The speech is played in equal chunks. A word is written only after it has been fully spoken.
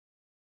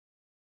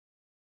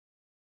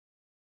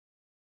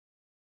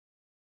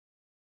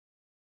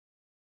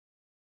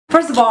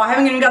First of all, I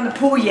haven't even gotten the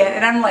pool yet,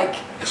 and I'm like...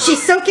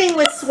 She's soaking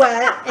with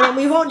sweat, and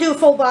we won't do a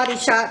full body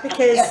shot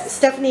because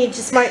Stephanie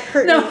just might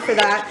hurt me for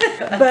that.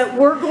 But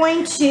we're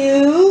going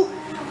to...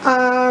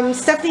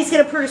 Stephanie's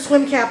going to put her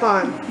swim cap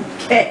on.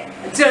 Okay.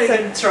 I'm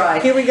going to try.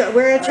 Here we go.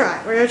 We're going to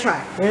try. We're going to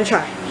try. We're going to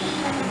try.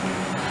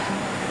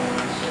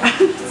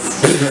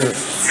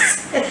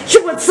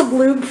 You want some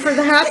lube for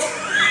that?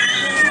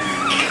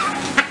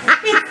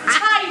 It's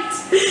tight.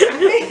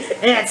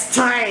 It's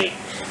tight.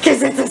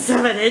 Because it's a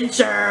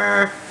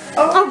 7-incher.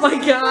 Oh my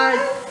God.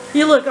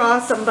 You look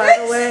awesome, by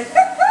the way.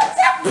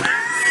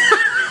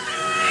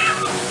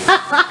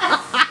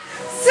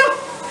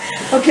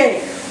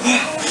 Okay.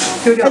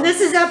 Here we go. And this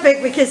is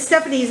epic because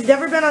Stephanie's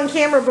never been on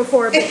camera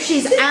before, but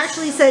she's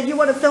actually said, you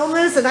want to film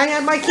this? And I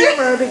had my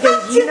camera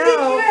because you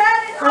know.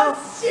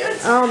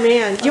 Oh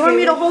man. Do you want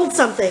me to hold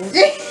something?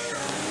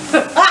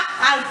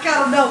 I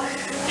don't know.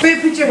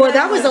 Put your Well,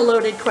 that was a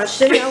loaded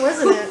question now,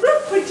 wasn't it?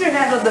 Put your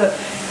hand on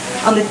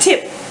the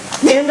tip.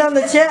 Hand on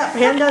the tip.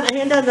 Hand on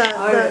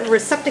the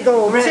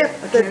receptacle tip.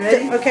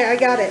 Okay, Okay, I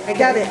got it. I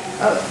got it.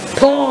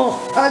 Pull.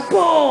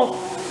 Pull.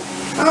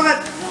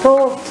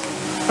 Pull.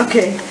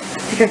 Okay.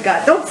 I think I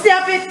got it. Don't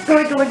snap it. Go.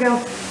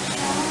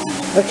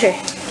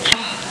 Okay.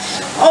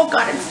 Oh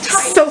God, it's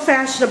tight. So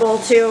fashionable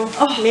too.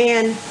 Oh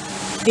man.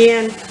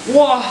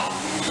 Whoa.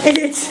 And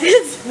it's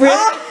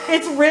ribbed.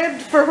 It's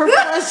ribbed for her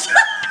pleasure.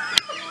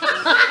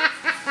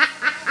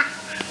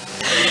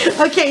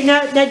 Okay,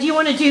 now do you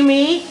want to do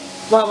me?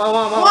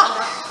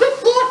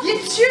 You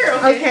sure?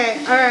 Okay.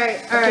 All right.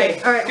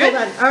 Good. Hold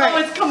on. All right. Oh,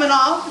 it's coming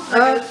off.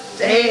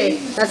 Hey,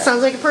 that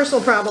sounds like a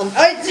personal problem.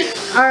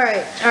 All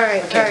right.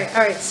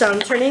 So I'm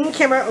turning the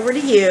camera over to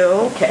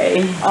you. Okay.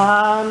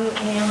 And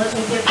let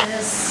me get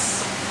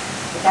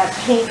that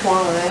pink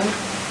one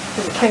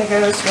because it kind of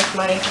goes with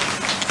my.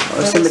 Oh,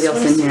 there's somebody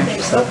else in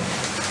here. So.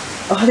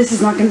 Oh, this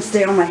is not going to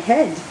stay on my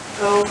head.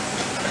 Oh.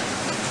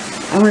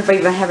 I wonder if I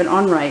even have it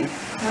on right.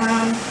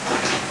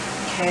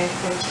 Okay.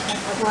 Let's put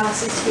my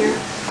glasses here.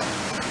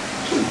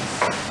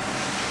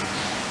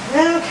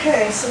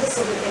 Okay, so this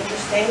will be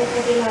interesting. I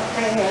do not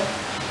have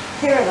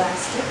hair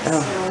elastic.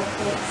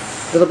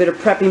 Oh. A little bit of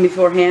prepping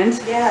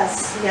beforehand.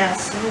 Yes.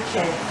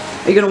 Okay.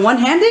 Are you going to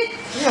one-hand it?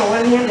 No,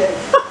 one-handed.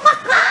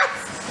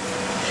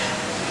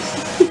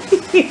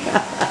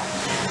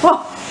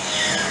 Oh.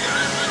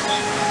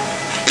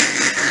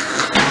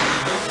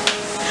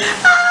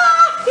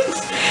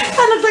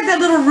 That looks like that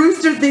little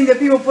rooster thing that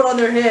people put on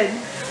their head.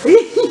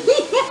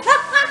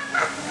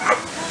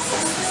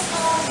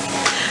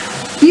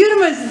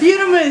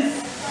 Beautimus.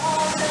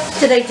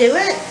 Did I do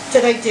it?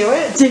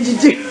 Did you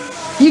do?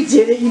 You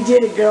did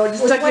it, girl.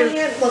 Just with tuck one your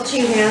hand, well,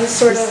 two hands,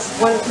 sort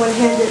of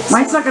one-handed.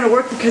 Mine's not going to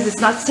work because it's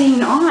not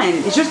staying on.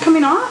 Is yours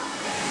coming off?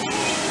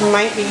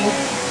 Might be.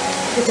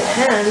 It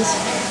depends.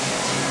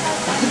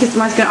 I think it's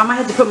mine's going to. I might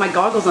have to put my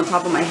goggles on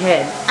top of my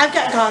head. I've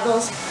got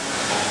goggles.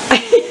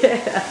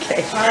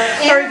 Okay.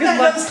 And I've got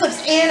nose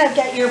clips and I've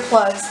got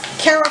earplugs.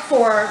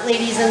 Carrefour,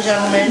 ladies and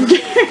gentlemen.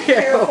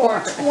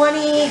 Carrefour.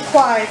 20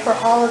 quai for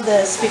all of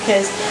this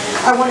because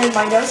I wanted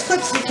my nose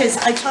clips because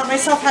I taught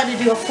myself how to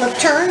do a flip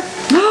turn.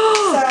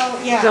 So,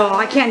 yeah. So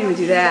I can't even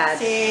do that.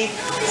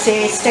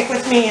 See, stick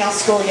with me. I'll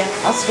school you.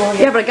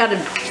 Yeah, but I got to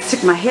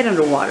stick my head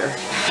underwater.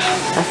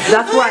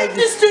 That's why I have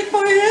to stick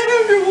my head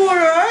underwater.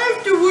 I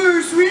have to wear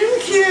a swim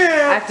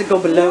cap. I have to go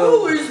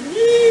below. Oh, it's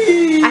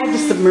me. I have to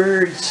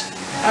submerge.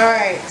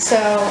 Alright, so,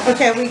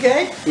 okay, we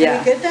good? Yeah. Are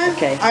we good then?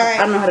 Okay. Alright.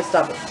 I don't know how to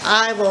stop it.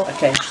 I will.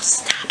 Okay. I'll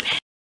stop